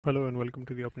Hello and welcome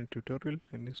to the OPNET tutorial.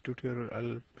 In this tutorial,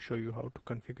 I'll show you how to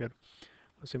configure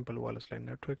a simple wireless LAN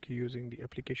network using the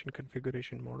application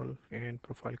configuration model and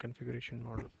profile configuration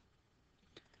model.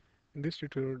 In this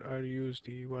tutorial, I'll use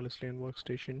the wireless LAN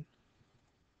workstation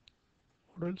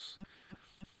models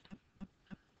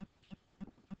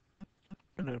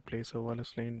and I'll place a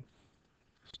wireless LAN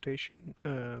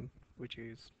station which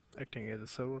is acting as a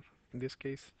server. In this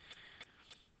case,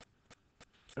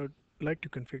 I would like to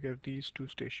configure these two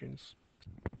stations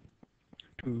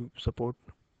to support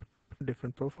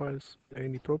different profiles.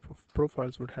 Any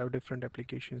profiles would have different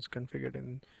applications configured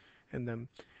in them,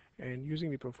 and using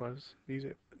the profiles,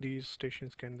 these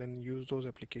stations can then use those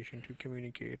applications to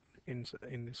communicate in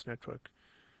this network.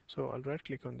 So I'll right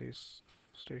click on this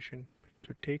station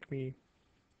to take me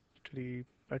to the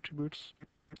attributes.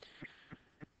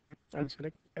 I'll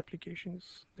select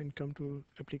applications, then come to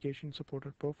application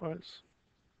supported profiles.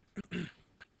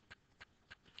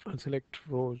 I'll select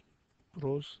rows,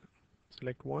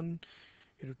 select one.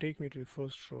 It will take me to the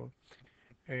first row,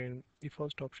 and the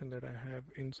first option that I have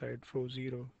inside row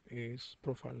 0 is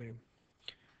profile name.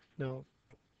 Now,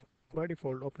 by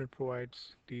default, OPNET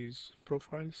provides these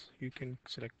profiles. You can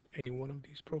select any one of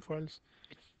these profiles.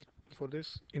 For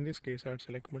this, in this case, I'd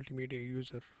select multimedia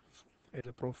user as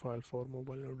a profile for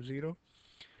mobile node 0.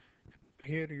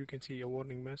 Here you can see a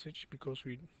warning message because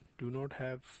we do not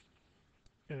have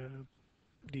uh,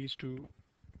 these two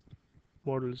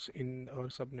models in our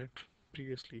subnet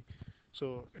previously.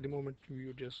 So at the moment,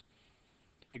 you just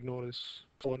ignore this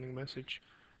warning message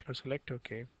or select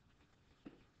OK.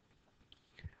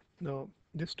 Now,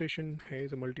 this station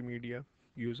has a multimedia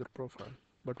user profile.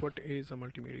 But what is a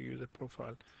multimedia user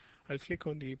profile? I'll click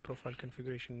on the profile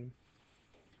configuration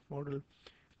model,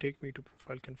 take me to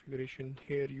profile configuration.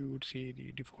 Here you would see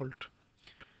the default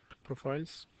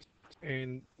profiles,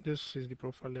 and this is the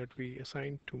profile that we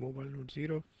assigned to mobile node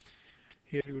 0.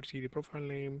 Here you would see the profile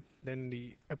name, then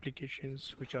the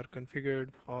applications which are configured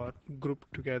or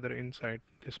grouped together inside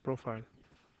this profile.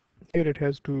 Here it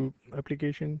has two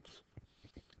applications.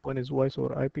 One is voice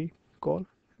over IP call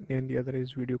and the other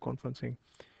is video conferencing.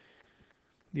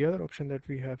 The other option that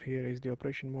we have here is the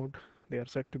operation mode. They are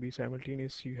set to be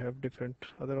simultaneous. You have different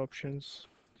other options.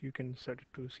 You can set it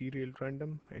to serial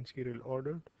random and serial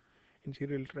ordered. In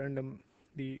serial random,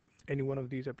 the any one of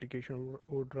these applications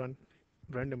would run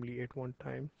randomly at one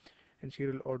time. In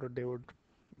serial ordered, they would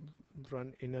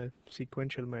run in a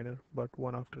sequential manner, but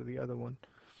one after the other one.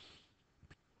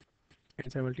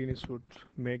 And simultaneous would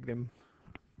make them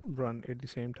run at the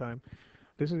same time.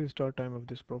 This is the start time of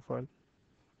this profile,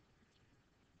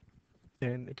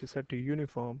 and it is set to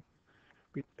uniform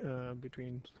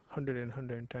between 100 and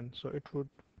 110. So it would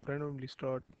randomly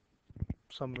start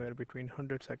somewhere between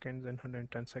 100 seconds and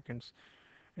 110 seconds,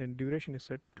 and duration is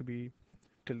set to be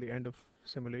till the end of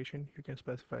simulation. You can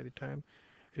specify the time.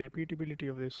 Repeatability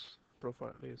of this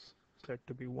profile is set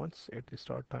to be once at the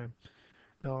start time.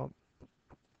 Now,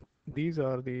 these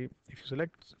are the, if you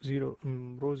select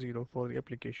row 0 for the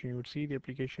application, you would see the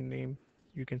application name.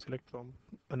 You can select from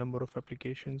a number of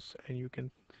applications, and you can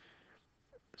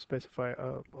specify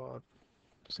or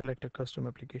select a custom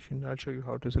application. I'll show you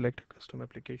how to select a custom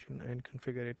application and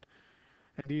configure it.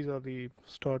 And these are the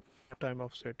start time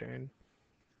offset and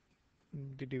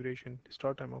the duration. The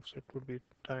start time offset would be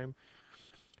time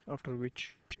after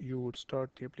which you would start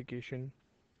the application,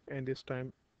 and this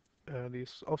time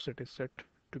this offset is set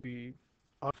to be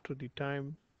after the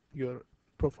time your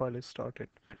profile is started.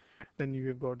 Then you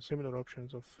have got similar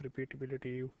options of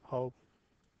repeatability, how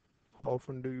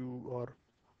often do you or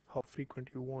how frequent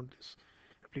you want this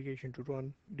application to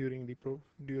run during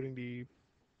the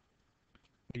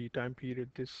time period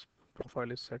this profile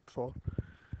is set for.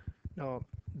 Now,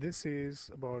 this is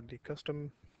about the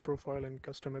custom profile and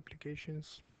custom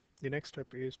applications. The next step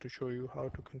is to show you how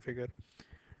to configure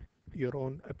your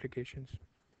own applications.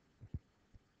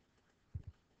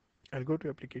 I'll go to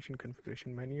application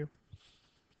configuration menu,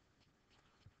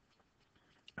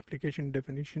 application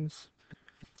definitions.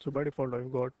 So by default,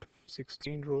 I've got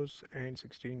 16 rows and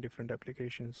 16 different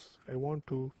applications. I want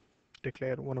to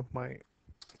declare one of my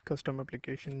custom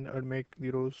application. I'll make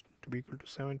the rows to be equal to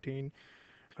 17.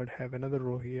 I'd have another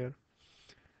row here.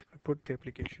 I put the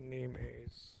application name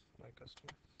as my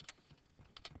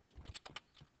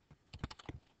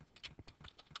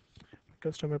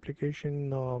custom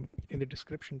application. In the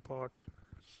description part,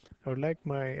 I would like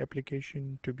my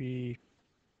application to be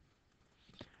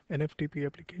an FTP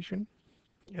application,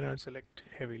 and I'll select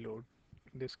heavy load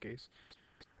in this case.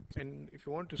 And if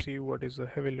you want to see what is the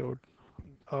heavy load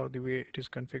or the way it is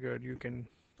configured, you can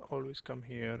always come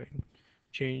here and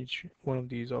change one of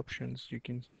these options. You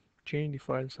can change the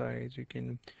file size, you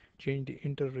can change the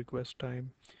inter request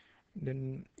time,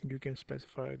 then you can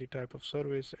specify the type of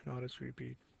service and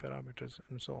RSVP parameters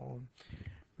and so on.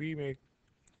 We may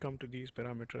come to these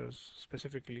parameters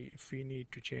specifically if we need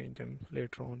to change them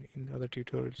later on in other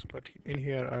tutorials, but in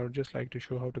here I would just like to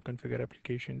show how to configure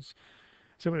applications.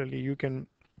 Similarly, you can,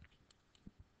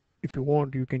 if you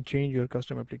want, you can change your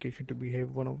custom application to behave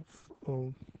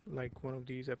like one of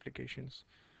these applications.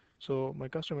 So my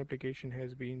custom application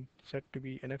has been set to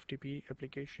be an FTP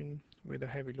application with a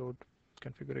heavy load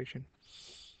configuration.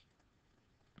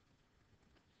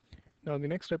 Now the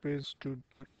next step is to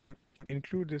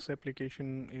include this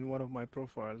application in one of my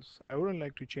profiles. I wouldn't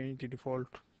like to change the default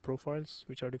profiles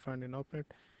which are defined in OPNET.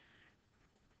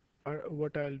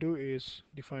 What I'll do is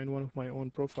define one of my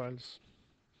own profiles.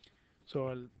 So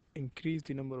I'll increase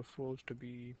the number of rows to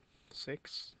be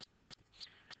 6.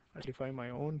 I'll define my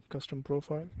own custom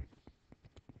profile,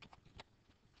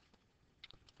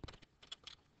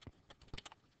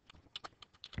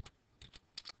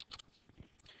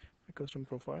 a custom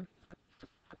profile.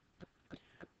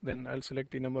 Then I'll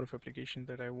select the number of applications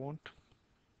that I want.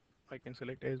 I can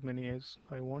select as many as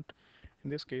I want. In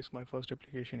this case, my first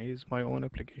application is my own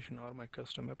application or my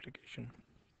custom application.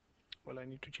 Well, I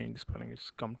need to change the spelling.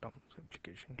 It's custom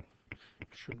application.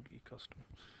 Should be custom.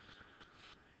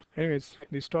 Anyways,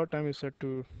 the start time is set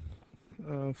to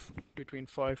between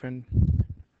 5 and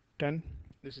 10.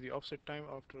 This is the offset time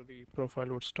after the profile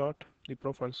would start. The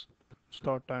profile's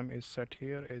start time is set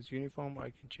here as uniform. I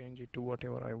can change it to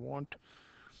whatever I want.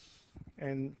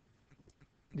 And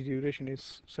the duration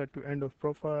is set to end of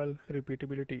profile.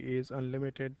 Repeatability is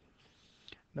unlimited.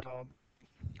 Now,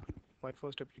 my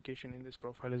first application in this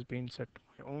profile has been set to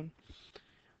my own.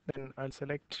 Then I'll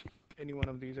select any one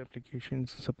of these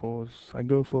applications. Suppose I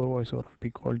go for voice over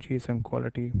IP called GSM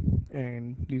quality,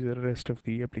 and these are the rest of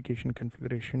the application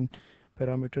configuration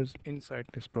parameters inside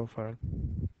this profile.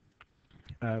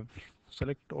 I've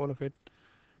selected all of it.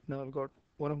 Now I've got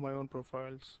one of my own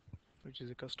profiles, which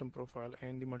is a custom profile,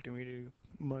 and the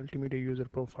multimedia user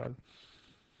profile.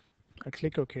 I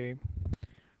click OK.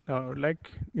 Now I would like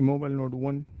the mobile node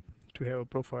 1 to have a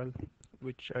profile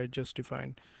which I just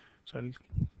defined. So I'll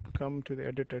come to the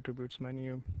edit attributes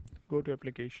menu, go to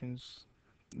applications,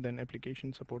 then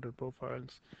application supported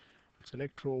profiles,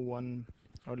 select row 1.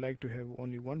 I would like to have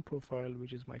only one profile,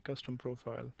 which is my custom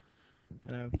profile,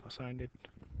 and I've assigned it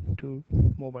to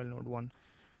mobile node 1.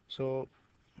 So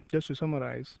just to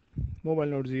summarize, mobile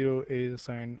node 0 is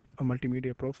assigned a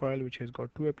multimedia profile which has got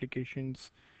two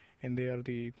applications, and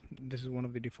this is one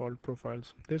of the default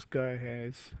profiles. This guy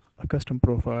has a custom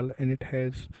profile, and it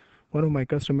has one of my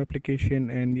custom application,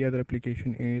 and the other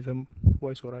application is a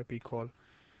voice over IP call.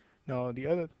 Now the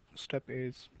other step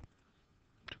is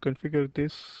to configure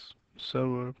this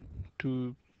server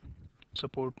to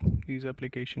support these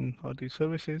application or these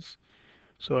services.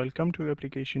 So I'll come to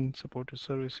application supported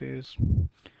services.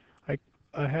 I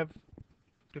I have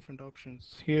different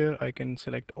options here. I can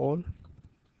select all.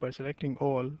 By selecting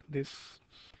all, this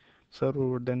server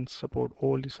would then support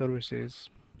all the services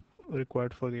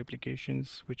required for the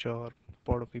applications which are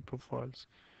part of the profiles.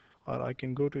 Or I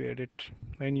can go to edit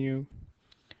menu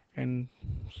and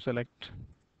select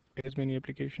as many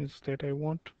applications that I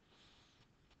want.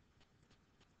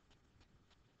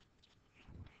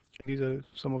 These are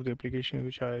some of the applications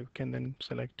which I can then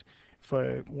select if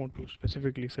I want to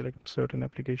specifically select certain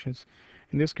applications.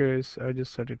 In this case, I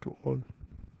just set it to all.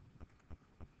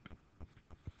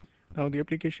 Now the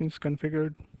application is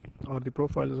configured or the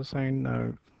profile is assigned.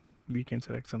 Now we can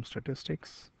select some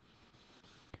statistics.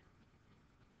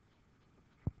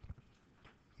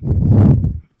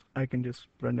 I can just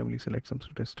randomly select some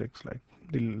statistics like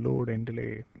the load and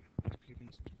delay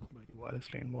experienced by the wireless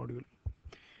LAN module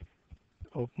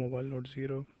of mobile node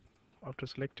 0. After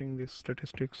selecting these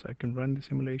statistics, I can run the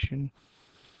simulation.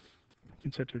 I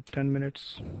can set it 10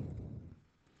 minutes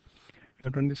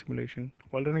and run the simulation.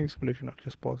 While running the simulation, I'll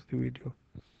just pause the video.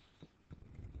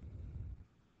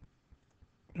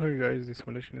 Okay guys, the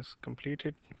simulation is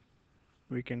completed.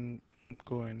 We can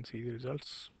go and see the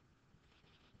results.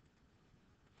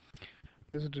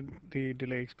 This is the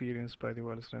delay experienced by the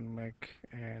wireless LAN MAC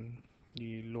and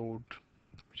the load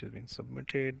which has been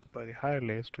submitted by the higher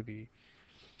layers to the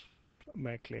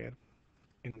MAC layer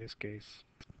in this case.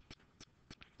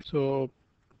 So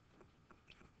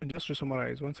just to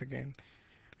summarize once again,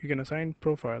 you can assign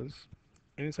profiles.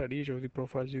 Inside each of the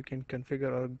profiles you can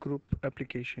configure or group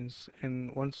applications,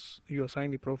 and once you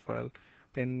assign the profile,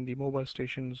 then the mobile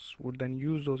stations would then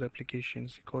use those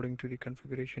applications according to the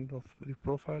configuration of the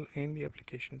profile and the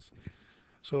applications.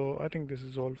 So I think this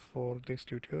is all for this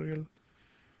tutorial.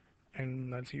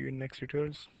 and I'll see you in next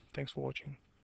tutorials. Thanks for watching.